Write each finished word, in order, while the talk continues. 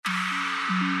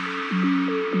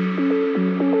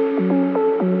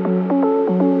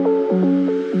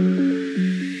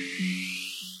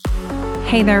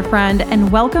Hey there, friend, and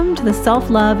welcome to the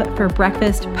Self-Love for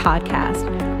Breakfast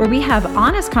podcast, where we have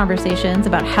honest conversations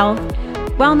about health,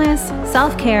 wellness,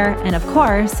 self-care, and of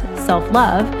course,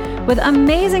 self-love with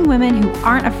amazing women who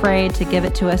aren't afraid to give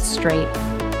it to us straight.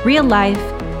 Real life,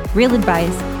 real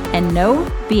advice, and no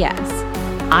BS.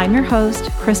 I'm your host,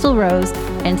 Crystal Rose,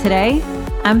 and today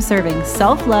I'm serving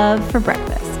self-love for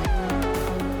breakfast.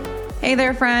 Hey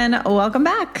there, friend. Welcome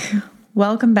back.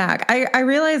 Welcome back. I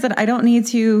realize that I don't need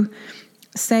to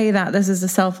say that this is the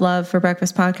Self-Love for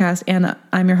Breakfast podcast and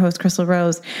I'm your host, Crystal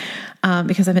Rose,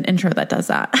 because I have an intro that does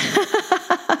that.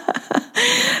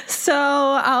 So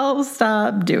I'll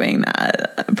stop doing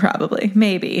that probably,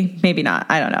 maybe not.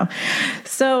 I don't know.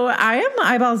 So I am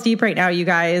eyeballs deep right now, you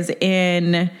guys,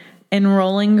 in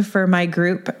enrolling for my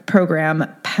group program,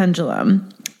 Pendulum.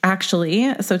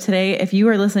 Actually, so today, if you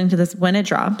are listening to this when it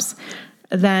drops,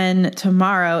 then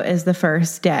tomorrow is the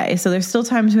first day. So there's still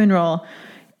time to enroll.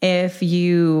 If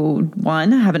you,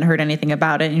 one, haven't heard anything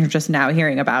about it and you're just now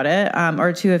hearing about it,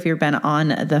 or two, if you've been on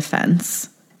the fence.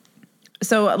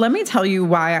 So let me tell you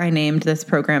why I named this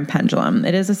program Pendulum.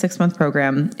 It is a 6-month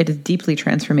program. It is deeply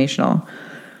transformational.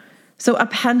 So a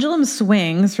pendulum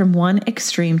swings from one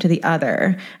extreme to the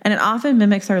other, and it often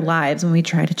mimics our lives when we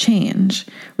try to change.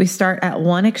 We start at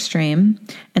one extreme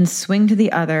and swing to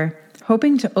the other,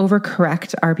 hoping to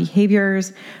overcorrect our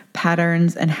behaviors,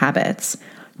 patterns, and habits.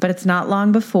 But it's not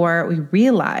long before we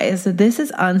realize that this is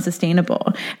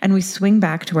unsustainable and we swing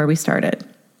back to where we started.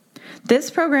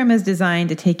 This program is designed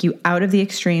to take you out of the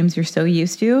extremes you're so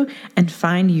used to and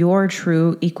find your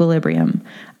true equilibrium,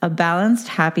 a balanced,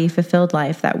 happy, fulfilled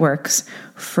life that works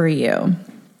for you.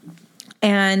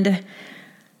 And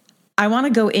I want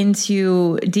to go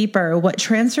into deeper what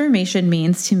transformation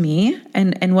means to me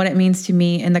and what it means to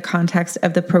me in the context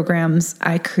of the programs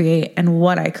I create and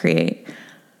what I create.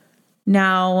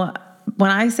 Now, when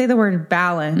I say the word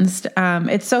balanced,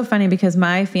 it's so funny because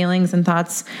my feelings and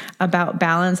thoughts about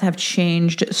balance have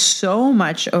changed so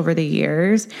much over the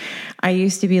years. I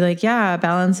used to be like, yeah,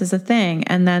 balance is a thing.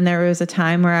 And then there was a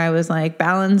time where I was like,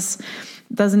 balance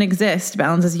doesn't exist.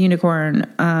 Balance is a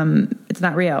unicorn. It's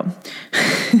not real.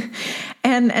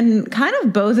 And kind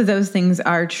of both of those things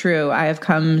are true. I have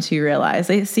come to realize.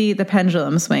 I see the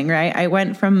pendulum swing, right? I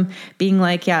went from being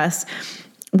like, yes,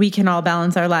 we can all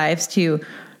balance our lives to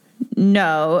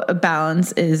no,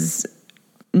 balance is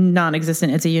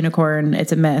non-existent. It's a unicorn.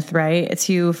 It's a myth, right? It's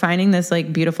you finding this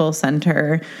like beautiful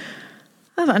center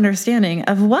of understanding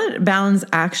of what balance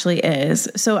actually is.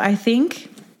 So I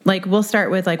think like we'll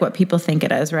start with like what people think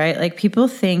it is, right? Like people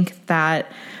think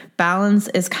that balance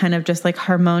is kind of just like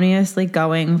harmoniously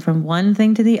going from one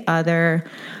thing to the other.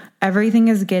 Everything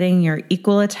is getting your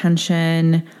equal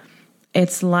attention.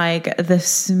 It's like the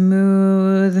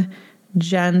smooth,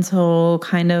 gentle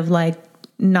kind of like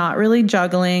not really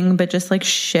juggling, but just like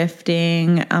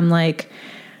shifting. I'm like,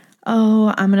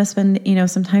 oh, I'm going to spend,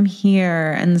 some time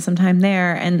here and some time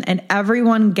there. And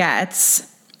everyone gets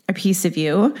a piece of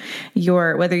you,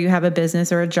 whether you have a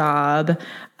business or a job,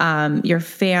 your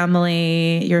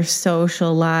family, your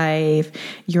social life,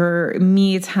 your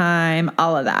me time,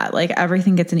 all of that, like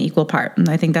everything gets an equal part. And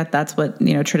I think that's what,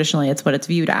 traditionally it's what it's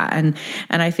viewed at. And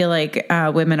I feel like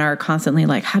women are constantly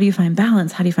like, how do you find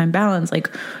balance? How do you find balance? Like,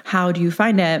 how do you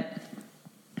find it?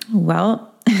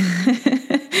 Well,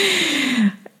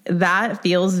 that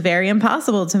feels very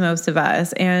impossible to most of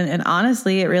us. And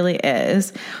honestly, it really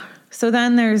is. So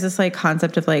then there's this like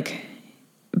concept of like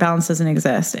balance doesn't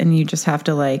exist and you just have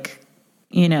to like,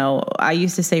 I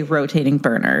used to say rotating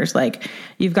burners. Like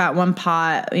you've got one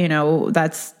pot,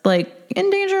 that's like in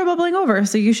danger of bubbling over.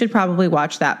 So you should probably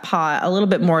watch that pot a little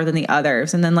bit more than the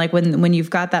others. And then like when you've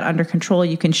got that under control,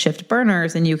 you can shift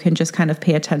burners and you can just kind of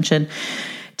pay attention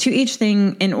to each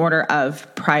thing in order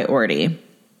of priority.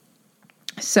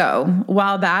 So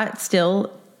while that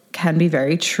still can be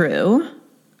very true,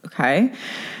 okay,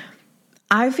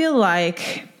 I feel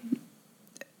like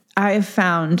I have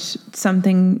found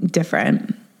something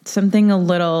different, something a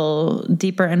little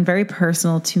deeper and very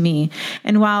personal to me.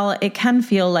 And while it can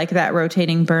feel like that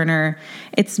rotating burner,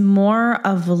 it's more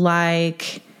of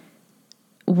like,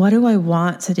 what do I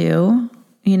want to do?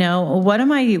 What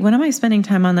am I spending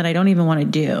time on that I don't even want to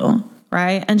do?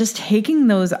 Right. And just taking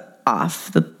those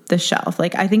off the shelf.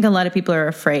 Like I think a lot of people are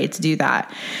afraid to do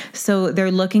that. So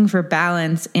they're looking for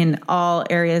balance in all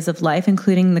areas of life,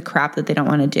 including the crap that they don't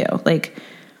want to do. Like,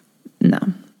 no,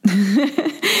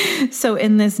 So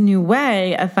in this new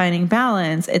way of finding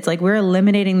balance, it's like we're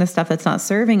eliminating the stuff that's not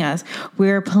serving us.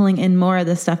 We're pulling in more of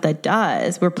the stuff that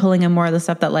does. We're pulling in more of the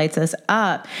stuff that lights us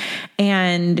up.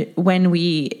 And when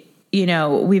we,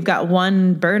 we've got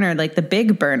one burner, like the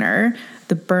big burner,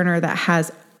 the burner that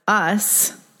has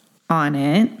us on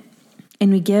it,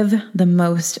 and we give the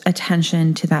most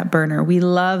attention to that burner. We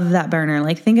love that burner.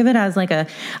 Like think of it as like a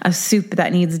soup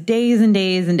that needs days and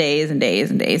days and days and days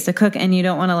and days to cook, and you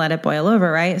don't want to let it boil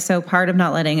over, right? So part of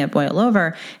not letting it boil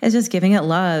over is just giving it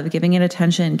love, giving it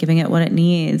attention, giving it what it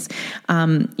needs,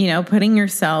 putting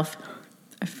yourself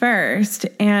first.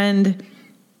 And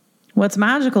what's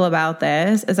magical about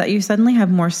this is that you suddenly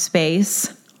have more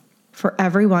space for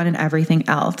everyone and everything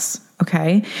else.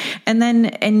 Okay.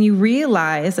 And you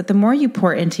realize that the more you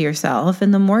pour into yourself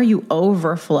and the more you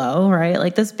overflow, right?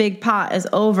 Like this big pot is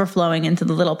overflowing into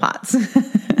the little pots.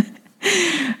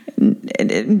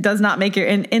 It does not make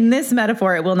in this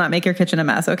metaphor, it will not make your kitchen a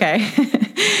mess. Okay.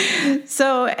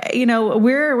 So,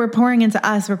 we're pouring into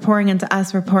us, we're pouring into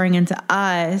us, we're pouring into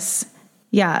us.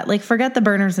 Yeah. Like forget the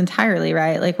burners entirely,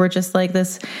 right? Like we're just like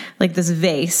this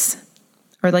vase.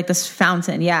 Or like this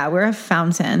fountain. Yeah, we're a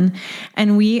fountain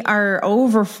and we are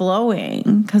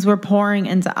overflowing because we're pouring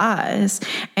into us,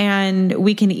 and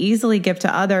we can easily give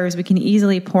to others. We can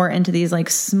easily pour into these like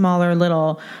smaller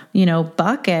little,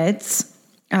 buckets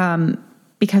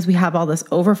because we have all this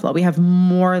overflow. We have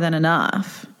more than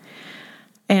enough.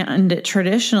 And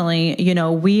traditionally,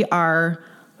 we are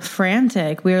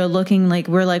frantic. We're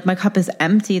like, my cup is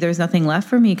empty. There's nothing left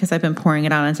for me because I've been pouring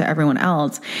it out into everyone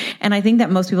else. And I think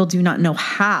that most people do not know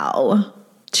how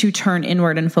to turn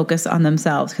inward and focus on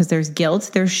themselves because there's guilt,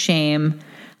 there's shame,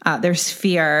 there's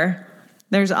fear,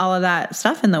 there's all of that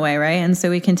stuff in the way, right? And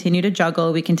so we continue to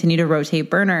juggle, we continue to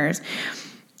rotate burners.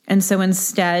 And so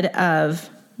instead of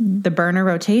the burner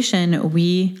rotation,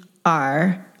 we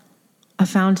are a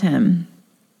fountain.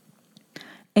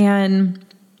 And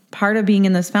part of being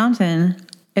in this fountain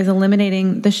is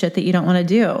eliminating the shit that you don't want to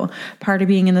do. Part of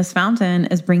being in this fountain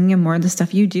is bringing in more of the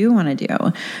stuff you do want to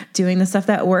do, doing the stuff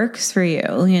that works for you,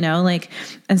 like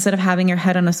instead of having your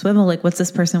head on a swivel, like what's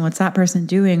this person, what's that person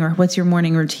doing, or what's your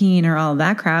morning routine or all of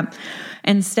that crap.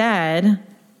 Instead,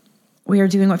 we are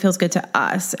doing what feels good to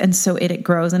us. And so it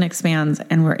grows and expands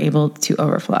and we're able to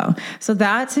overflow. So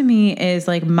that to me is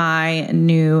like my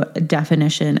new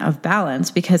definition of balance,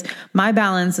 because my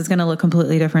balance is going to look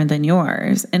completely different than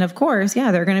yours. And of course,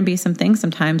 yeah, there are going to be some things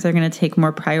sometimes they're going to take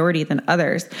more priority than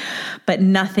others, but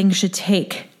nothing should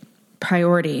take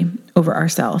priority over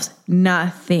ourselves.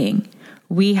 Nothing.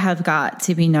 We have got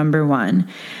to be number one.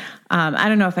 I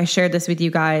don't know if I shared this with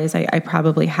you guys. I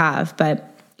probably have, but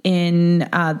in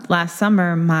last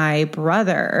summer, my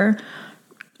brother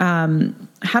had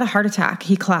a heart attack.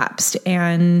 He collapsed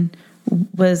and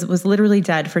was literally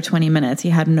dead for 20 minutes. He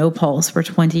had no pulse for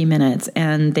 20 minutes,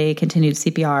 and they continued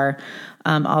CPR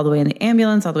all the way in the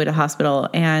ambulance, all the way to hospital.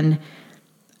 And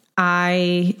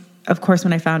I, of course,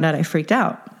 when I found out, I freaked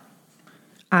out.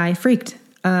 I freaked.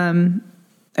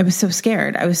 I was so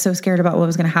scared. I was so scared about what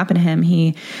was going to happen to him.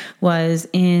 He was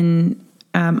in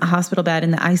a hospital bed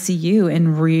in the ICU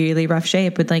in really rough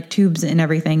shape with like tubes and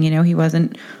everything. He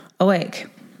wasn't awake.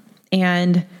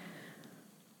 And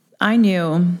I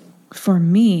knew for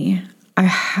me, I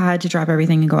had to drop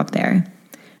everything and go up there.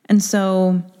 And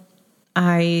so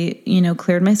I,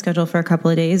 cleared my schedule for a couple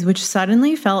of days, which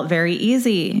suddenly felt very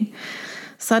easy.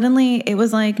 Suddenly it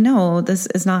was like, no, this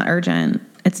is not urgent.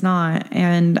 It's not.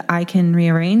 And I can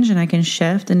rearrange and I can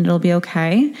shift and it'll be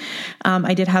okay.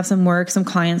 I did have some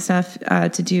client stuff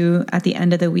to do at the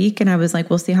end of the week. And I was like,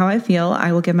 we'll see how I feel.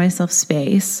 I will give myself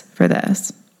space for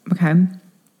this. Okay.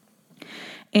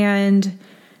 And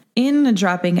in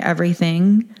dropping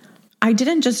everything, I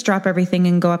didn't just drop everything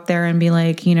and go up there and be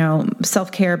like,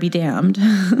 self-care be damned.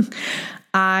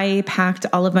 I packed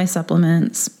all of my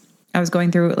supplements. I was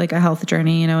going through like a health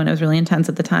journey, and it was really intense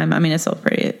at the time. I mean, it's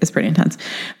pretty intense,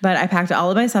 but I packed all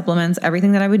of my supplements,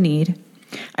 everything that I would need.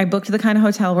 I booked the kind of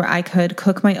hotel where I could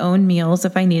cook my own meals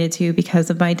if I needed to because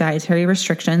of my dietary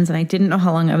restrictions. And I didn't know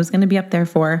how long I was going to be up there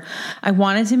for. I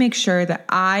wanted to make sure that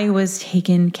I was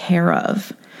taken care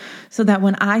of so that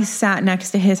when I sat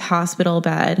next to his hospital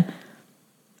bed,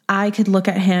 I could look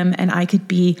at him and I could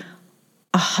be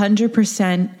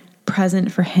 100%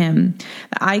 present for him.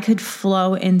 I could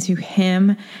flow into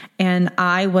him and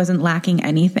I wasn't lacking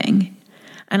anything.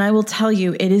 And I will tell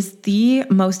you, it is the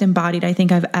most embodied I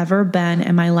think I've ever been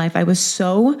in my life. I was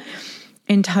so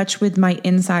in touch with my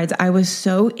insides. I was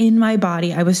so in my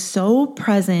body. I was so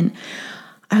present.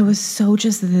 I was so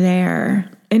just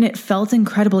there. And it felt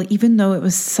incredible, even though it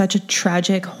was such a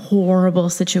tragic, horrible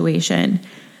situation.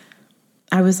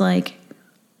 I was like,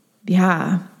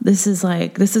 yeah, this is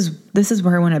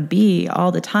where I want to be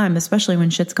all the time, especially when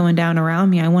shit's going down around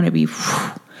me. I want to be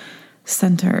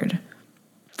centered,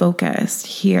 focused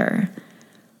here.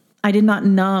 I did not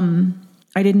numb.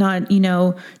 I did not,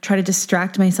 try to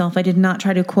distract myself. I did not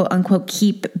try to quote unquote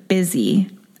keep busy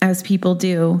as people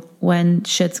do when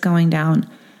shit's going down.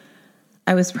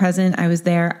 I was present. I was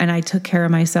there, and I took care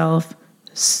of myself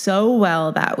so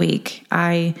well that week.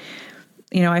 I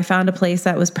found a place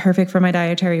that was perfect for my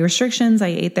dietary restrictions. I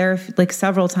ate there like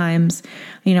several times.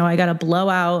 I got a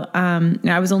blowout.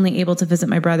 I was only able to visit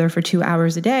my brother for 2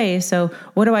 hours a day. So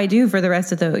what do I do for the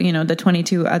rest of the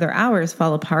 22 other hours?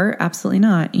 Fall apart? Absolutely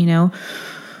not.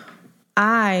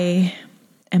 I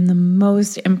am the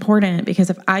most important, because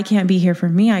if I can't be here for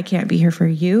me, I can't be here for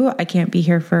you. I can't be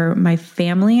here for my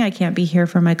family. I can't be here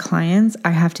for my clients.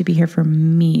 I have to be here for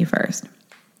me first.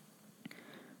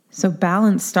 So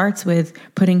balance starts with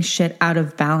putting shit out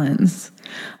of balance.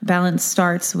 Balance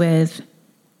starts with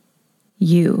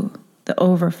you, the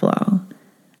overflow.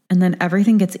 And then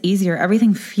everything gets easier.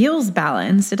 Everything feels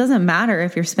balanced. It doesn't matter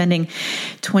if you're spending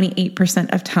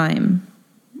 28% of time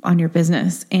on your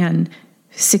business and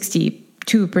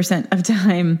 62% of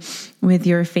time with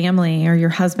your family or your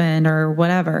husband or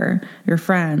whatever, your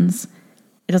friends.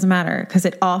 It doesn't matter, because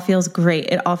it all feels great.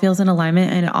 It all feels in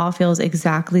alignment, and it all feels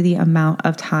exactly the amount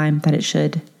of time that it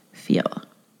should feel.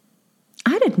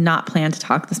 I did not plan to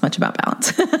talk this much about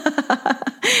balance.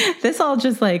 This all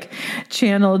just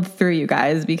channeled through you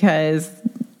guys, because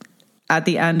at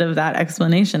the end of that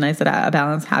explanation, I said a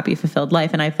balanced, happy, fulfilled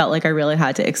life. And I felt like I really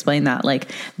had to explain that.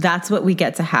 That's what we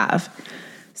get to have.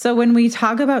 So when we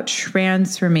talk about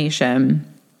transformation,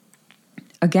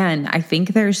 again, I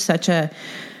think there's such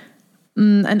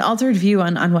an altered view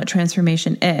on what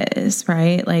transformation is,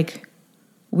 right?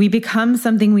 We become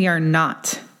something we are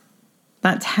not.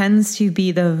 That tends to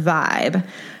be the vibe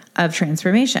of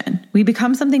transformation. We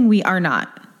become something we are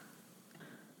not.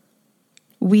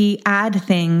 We add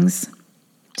things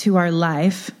to our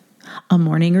life, a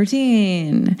morning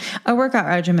routine, a workout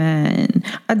regimen,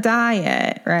 a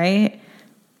diet, right?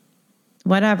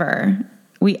 Whatever.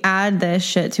 We add this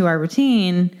shit to our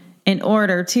routine in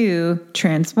order to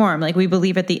transform. We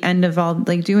believe at the end of all,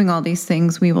 doing all these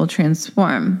things, we will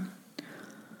transform.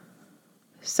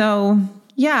 So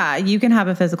yeah, you can have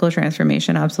a physical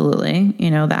transformation. Absolutely.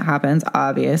 That happens,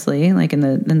 obviously, in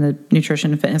the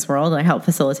nutrition and fitness world. I helped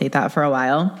facilitate that for a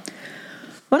while.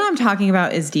 What I'm talking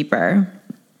about is deeper.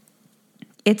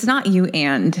 It's not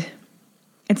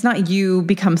it's not you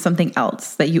become something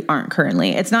else that you aren't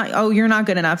currently. It's not, oh, you're not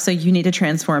good enough, so you need to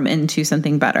transform into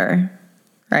something better.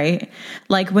 Right?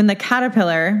 When the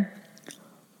caterpillar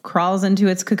crawls into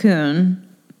its cocoon,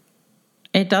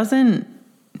 it doesn't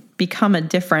become a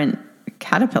different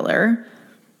caterpillar.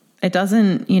 It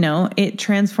doesn't, it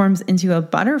transforms into a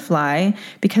butterfly,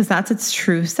 because that's its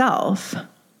true self.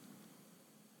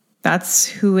 That's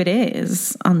who it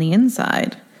is on the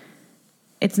inside.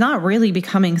 It's not really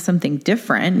becoming something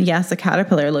different. Yes, a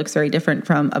caterpillar looks very different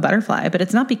from a butterfly, but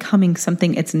it's not becoming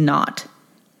something it's not.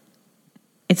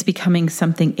 It's becoming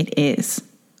something it is.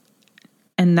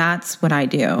 And that's what I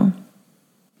do.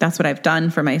 That's what I've done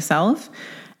for myself.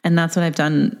 And that's what I've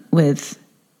done with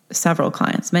several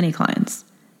clients, many clients,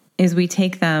 is we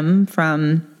take them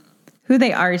from who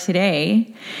they are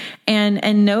today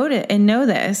and know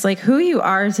this, who you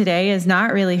are today is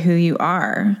not really who you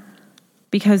are,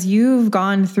 because you've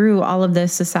gone through all of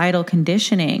this societal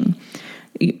conditioning,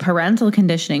 parental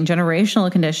conditioning,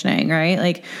 generational conditioning,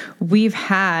 right? We've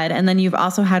had, and then you've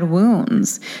also had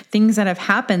wounds, things that have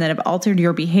happened that have altered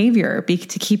your behavior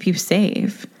to keep you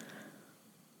safe,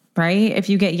 right? If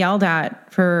you get yelled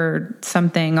at for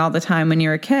something all the time when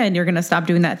you're a kid, you're going to stop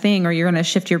doing that thing, or you're going to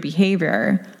shift your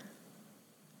behavior.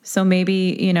 So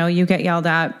maybe, you get yelled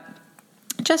at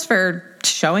just for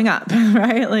showing up,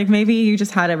 right? Maybe you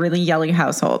just had a really yelly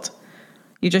household.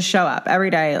 You just show up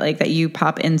every day, that you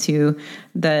pop into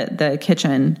the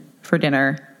kitchen for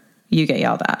dinner, you get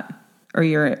yelled at, or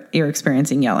you're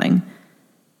experiencing yelling.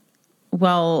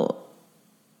 Well,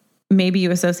 maybe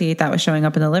you associate that with showing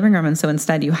up in the living room, and so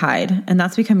instead you hide, and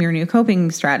that's become your new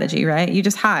coping strategy, right? You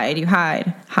just hide, you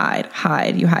hide.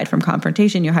 You hide from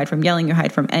confrontation, you hide from yelling, you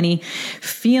hide from any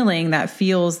feeling that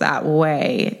feels that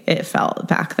way it felt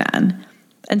back then.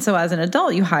 And so as an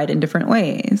adult, you hide in different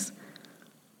ways.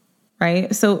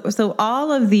 Right? So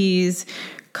all of these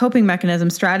coping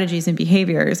mechanisms, strategies, and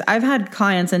behaviors, I've had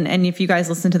clients, and if you guys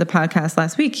listened to the podcast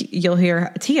last week, you'll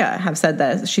hear Tia have said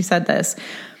this. She said this.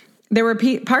 There were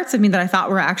parts of me that I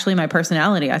thought were actually my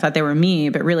personality. I thought they were me,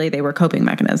 but really they were coping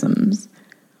mechanisms.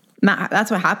 That's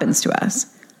what happens to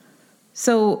us.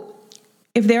 So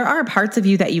If there are parts of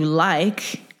you that you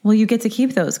like, well, you get to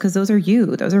keep those because those are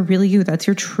you. Those are really you. That's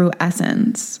your true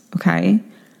essence. Okay.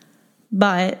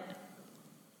 But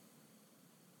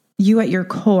you at your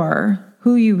core,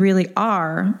 who you really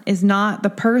are, is not the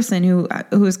person who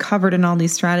is covered in all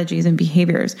these strategies and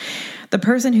behaviors. The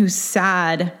person who's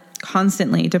sad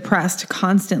constantly, depressed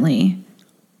constantly,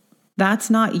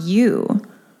 that's not you.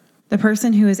 The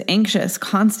person who is anxious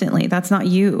constantly, that's not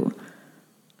you.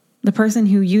 The person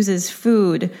who uses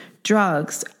food,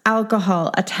 drugs,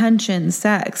 alcohol, attention,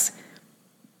 sex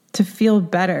to feel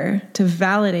better, to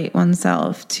validate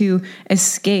oneself, to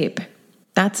escape,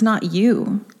 that's not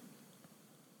you.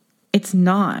 It's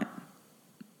not.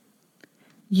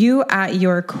 You at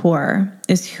your core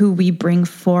is who we bring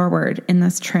forward in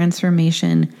this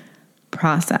transformation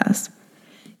process.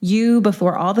 You,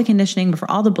 before all the conditioning, before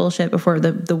all the bullshit, before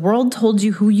the world told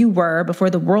you who you were, before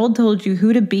the world told you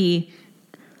who to be,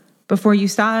 before you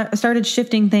started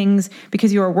shifting things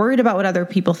because you were worried about what other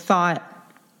people thought,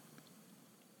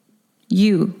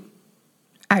 you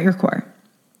at your core.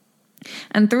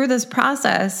 And through this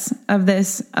process of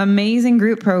this amazing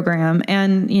group program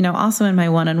and, also in my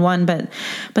one-on-one, but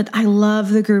I love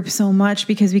the group so much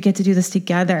because we get to do this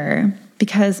together,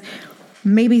 because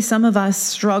maybe some of us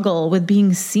struggle with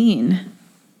being seen.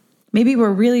 Maybe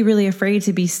we're really, really afraid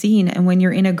to be seen. And when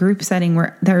you're in a group setting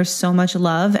where there's so much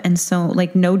love and so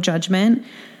no judgment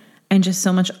and just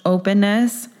so much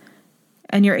openness,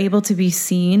 and you're able to be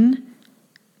seen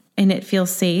and it feels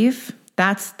safe,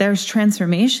 there's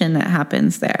transformation that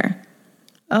happens there.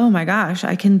 Oh my gosh,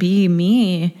 I can be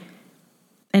me,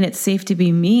 and it's safe to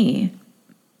be me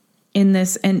in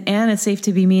this, and it's safe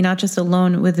to be me, not just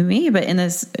alone with me, but in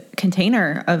this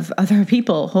container of other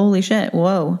people. Holy shit.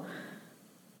 Whoa.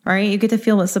 All right. You get to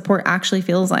feel what support actually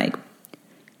feels like.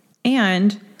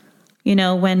 And,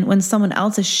 when someone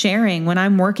else is sharing, when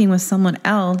I'm working with someone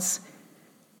else,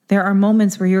 there are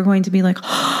moments where you're going to be like,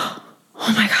 oh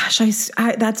my gosh,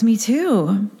 that's me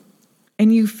too.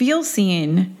 And you feel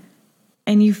seen,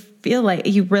 and you feel like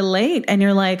you relate, and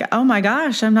you're like, oh my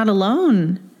gosh, I'm not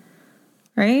alone.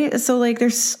 Right? So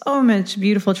there's so much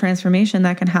beautiful transformation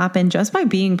that can happen just by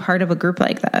being part of a group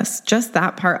like this, just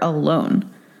that part alone.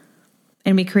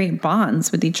 And we create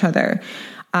bonds with each other,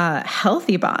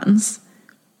 healthy bonds,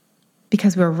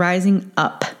 because we're rising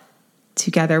up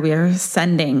together. We are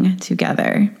ascending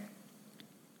together.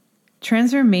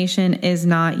 Transformation is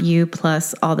not you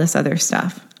plus all this other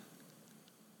stuff.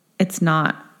 It's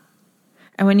not.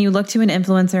 And when you look to an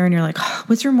influencer and you're like, oh,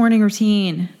 what's your morning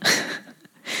routine?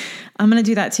 I'm going to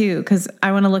do that too, because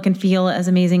I want to look and feel as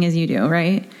amazing as you do,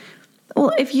 right?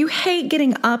 Well, if you hate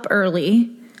getting up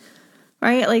early,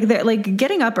 right?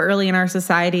 Getting up early in our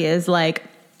society is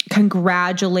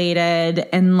congratulated,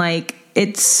 and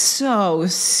it's so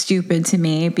stupid to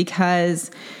me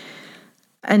because,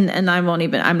 and I'm not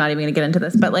even going to get into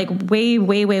this, but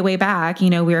way back, we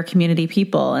were community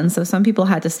people. And so some people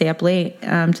had to stay up late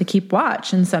to keep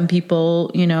watch. And some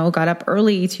people, got up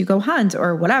early to go hunt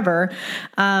or whatever.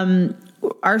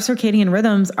 Our circadian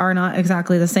rhythms are not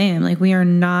exactly the same. We are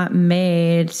not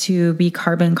made to be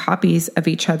carbon copies of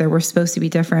each other. We're supposed to be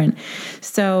different.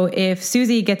 So if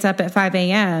Susie gets up at 5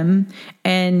 a.m.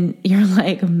 and you're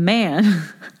like, man,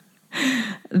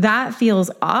 that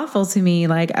feels awful to me.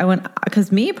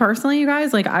 Because me personally, you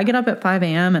guys, I get up at 5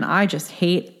 a.m. and I just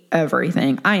hate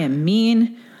everything. I am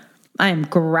mean. I am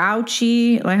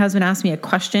grouchy. My husband asked me a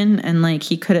question, and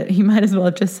he might as well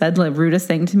have just said the rudest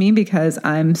thing to me because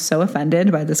I'm so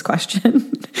offended by this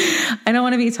question. I don't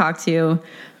want to be talked to.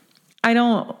 I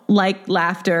don't like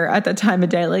laughter at that time of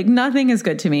day. Nothing is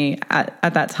good to me at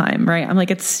that time, right? I'm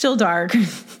it's still dark.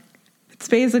 It's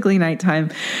basically nighttime.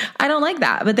 I don't like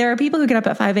that. But there are people who get up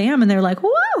at 5 a.m. and they're like,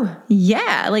 whoa,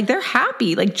 yeah. They're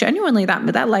happy. Genuinely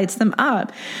that lights them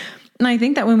up. And I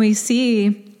think that when we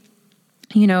see,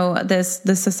 this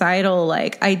societal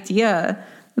idea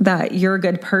that you're a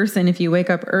good person if you wake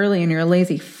up early and you're a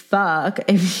lazy fuck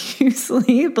if you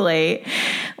sleep late,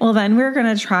 well, then we're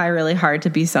going to try really hard to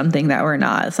be something that we're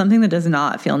not, something that does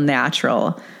not feel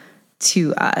natural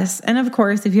to us. And of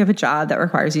course, if you have a job that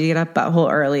requires you to get up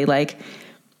butthole early,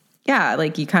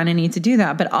 you kind of need to do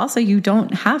that. But also you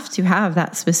don't have to have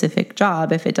that specific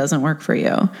job if it doesn't work for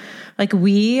you.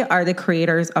 We are the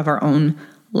creators of our own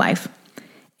life.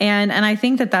 And I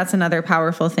think that that's another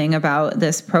powerful thing about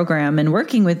this program and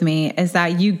working with me is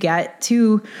that you get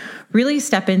to really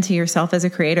step into yourself as a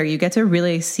creator. You get to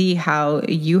really see how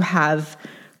you have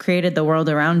created the world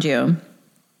around you.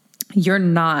 You're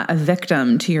not a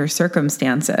victim to your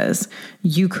circumstances.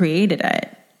 You created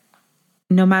it.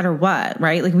 no matter what,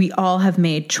 right? Like we all have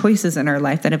made choices in our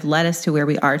life that have led us to where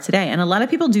we are today. And a lot of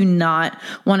people do not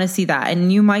want to see that.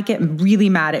 And you might get really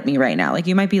mad at me right now. Like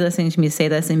you might be listening to me say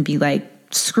this and be like,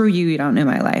 screw you, you don't know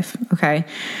my life. Okay.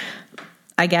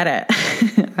 I get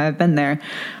it. I've been there.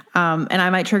 And I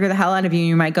might trigger the hell out of you.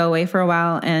 You might go away for a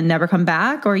while and never come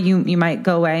back, or you might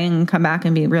go away and come back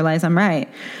and realize I'm right.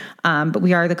 But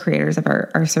we are the creators of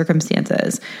our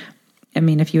circumstances. I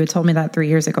mean, if you had told me that 3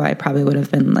 years ago, I probably would have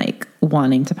been like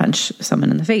wanting to punch someone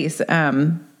in the face,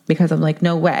 because I'm like,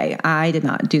 no way, I did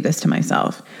not do this to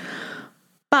myself.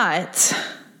 But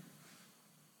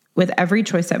with every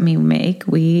choice that we make,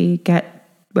 we get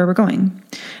where we're going.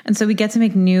 And so we get to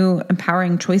make new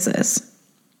empowering choices.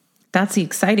 That's the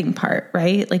exciting part,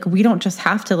 right? Like we don't just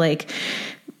have to like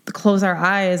close our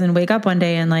eyes and wake up one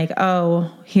day and like,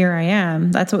 oh, here I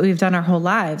am. That's what we've done our whole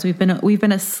lives. We've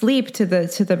been asleep to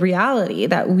the reality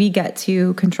that we get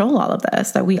to control all of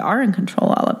this, that we are in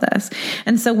control all of this.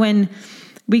 And so when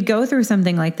we go through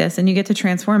something like this and you get to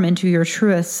transform into your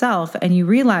truest self and you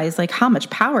realize like how much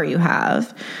power you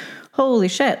have, holy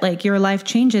shit, like your life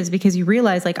changes because you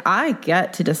realize like, I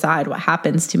get to decide what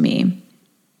happens to me.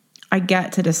 I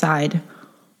get to decide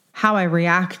how I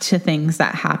react to things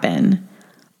that happen.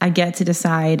 I get to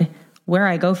decide where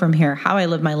I go from here, how I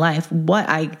live my life, what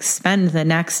I spend the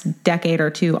next decade or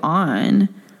two on,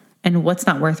 and what's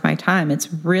not worth my time.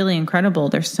 It's really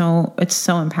incredible. It's so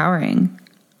empowering.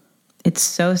 It's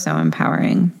so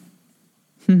empowering.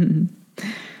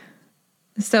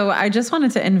 So I just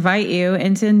wanted to invite you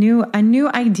into a new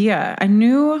idea, a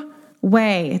new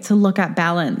way to look at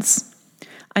balance,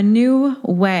 a new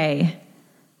way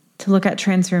to look at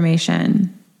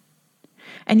transformation.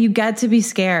 And you get to be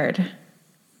scared.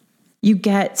 You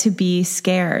get to be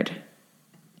scared.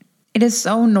 It is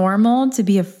so normal to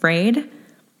be afraid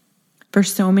for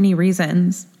so many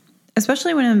reasons,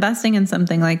 especially when investing in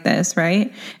something like this,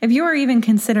 right? If you are even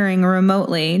considering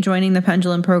remotely joining the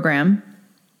Pendulum program,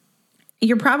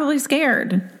 you're probably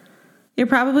scared. You're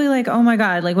probably like, oh my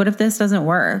God, like what if this doesn't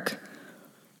work?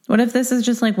 What if this is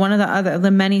just like one of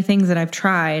the many things that I've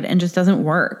tried and just doesn't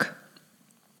work?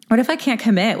 What if I can't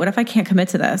commit? What if I can't commit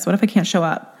to this? What if I can't show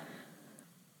up?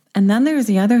 And then there's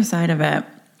the other side of it.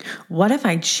 What if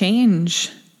I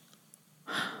change?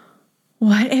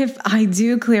 What if I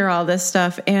do clear all this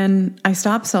stuff and I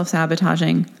stop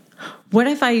self-sabotaging? What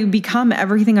if I become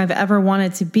everything I've ever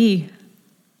wanted to be?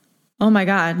 Oh my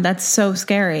God, that's so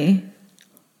scary.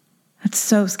 That's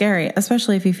so scary,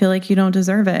 especially if you feel like you don't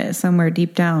deserve it somewhere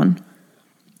deep down.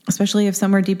 Especially if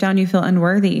somewhere deep down you feel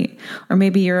unworthy, or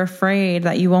maybe you're afraid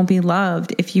that you won't be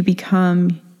loved if you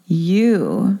become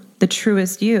you, the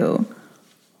truest you.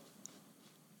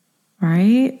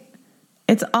 Right?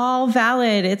 It's all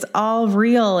valid. It's all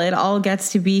real. It all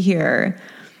gets to be here.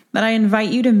 But I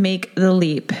invite you to make the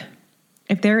leap.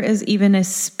 If there is even a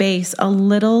space, a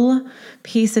little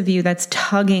piece of you that's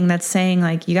tugging, that's saying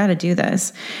like, you got to do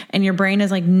this. And your brain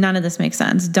is like, none of this makes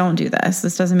sense. Don't do this.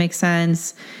 This doesn't make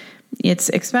sense. It's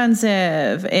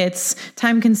expensive. It's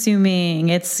time consuming.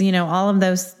 It's, all of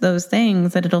those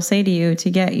things that it'll say to you to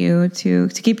get you to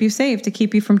keep you safe, to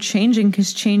keep you from changing,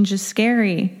 because change is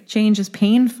scary. Change is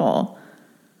painful.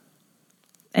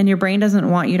 And your brain doesn't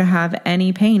want you to have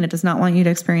any pain. It does not want you to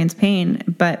experience pain,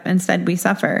 but instead we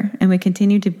suffer and we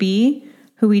continue to be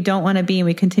who we don't want to be. And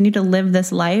we continue to live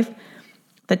this life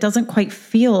that doesn't quite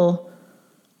feel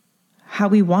how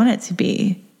we want it to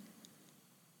be.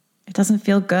 It doesn't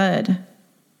feel good,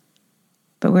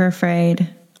 but we're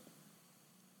afraid.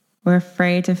 We're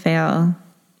afraid to fail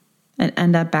and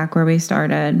end up back where we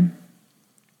started.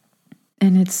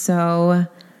 And it's so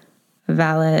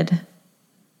valid.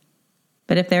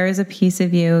 But if there is a piece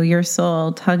of you, your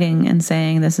soul tugging and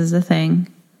saying, this is the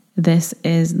thing, this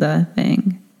is the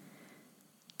thing,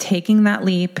 taking that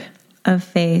leap of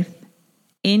faith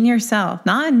in yourself,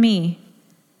 not in me.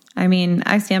 I mean,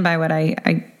 I stand by what I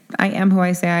am who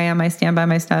I say I am. I stand by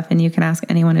my stuff, and you can ask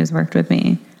anyone who's worked with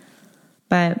me.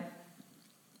 But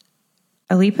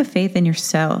a leap of faith in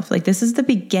yourself, like this is the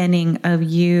beginning of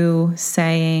you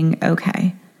saying,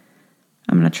 okay,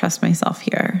 I'm going to trust myself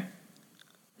here.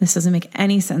 This doesn't make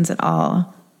any sense at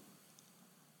all.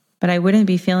 But I wouldn't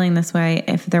be feeling this way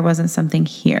if there wasn't something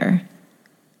here.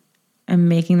 I'm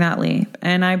making that leap.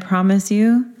 And I promise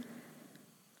you,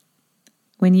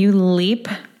 when you leap,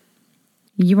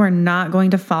 you are not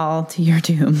going to fall to your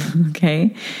doom,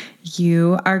 okay?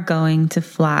 You are going to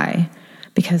fly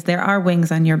because there are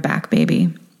wings on your back,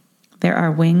 baby. There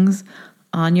are wings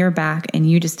on your back and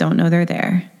you just don't know they're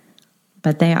there,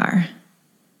 but they are.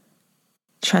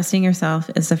 Trusting yourself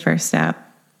is the first step.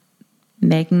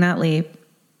 Making that leap,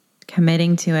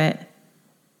 committing to it,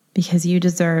 because you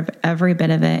deserve every bit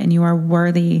of it and you are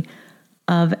worthy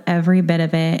of every bit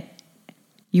of it.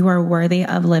 You are worthy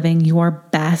of living your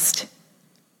best,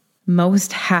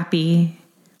 most happy,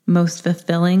 most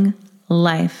fulfilling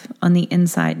life on the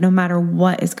inside, no matter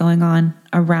what is going on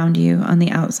around you on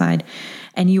the outside.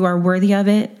 And you are worthy of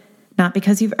it, not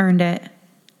because you've earned it,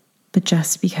 but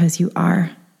just because you are,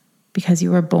 because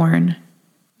you were born.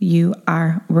 You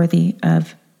are worthy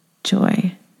of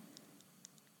joy.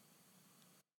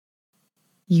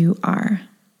 You are.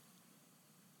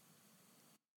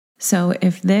 So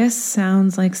if this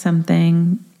sounds like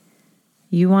something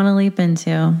you want to leap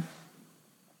into,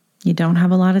 you don't have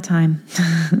a lot of time,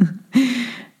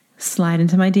 slide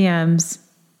into my DMs.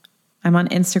 I'm on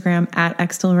Instagram at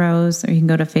 @XTillRose, or you can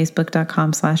go to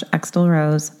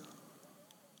facebook.com/XTillRose.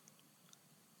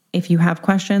 If you have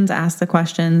questions, ask the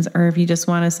questions, or if you just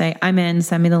want to say, I'm in,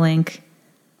 send me the link.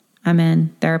 I'm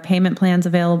in. There are payment plans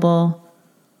available,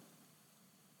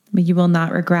 but you will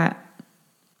not regret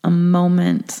a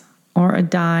moment or a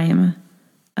dime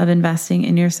of investing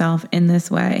in yourself in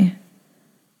this way.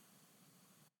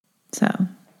 So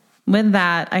with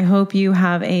that, I hope you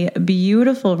have a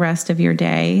beautiful rest of your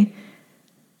day.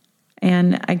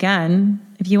 And again,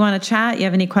 if you want to chat, you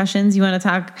have any questions, you want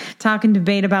to talk and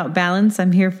debate about balance,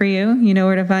 I'm here for you. You know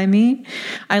where to find me.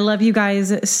 I love you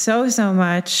guys so, so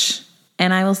much.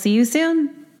 And I will see you soon.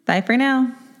 Bye for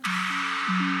now.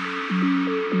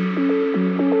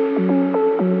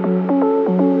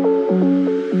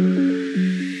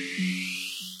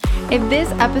 If this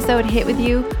episode hit with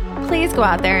you, please go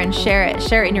out there and share it.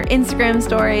 Share it in your Instagram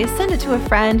stories, send it to a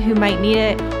friend who might need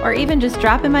it, or even just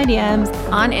drop in my DMs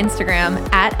on Instagram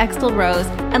at @XTillRose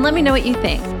and let me know what you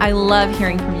think. I love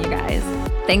hearing from you guys.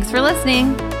 Thanks for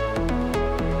listening.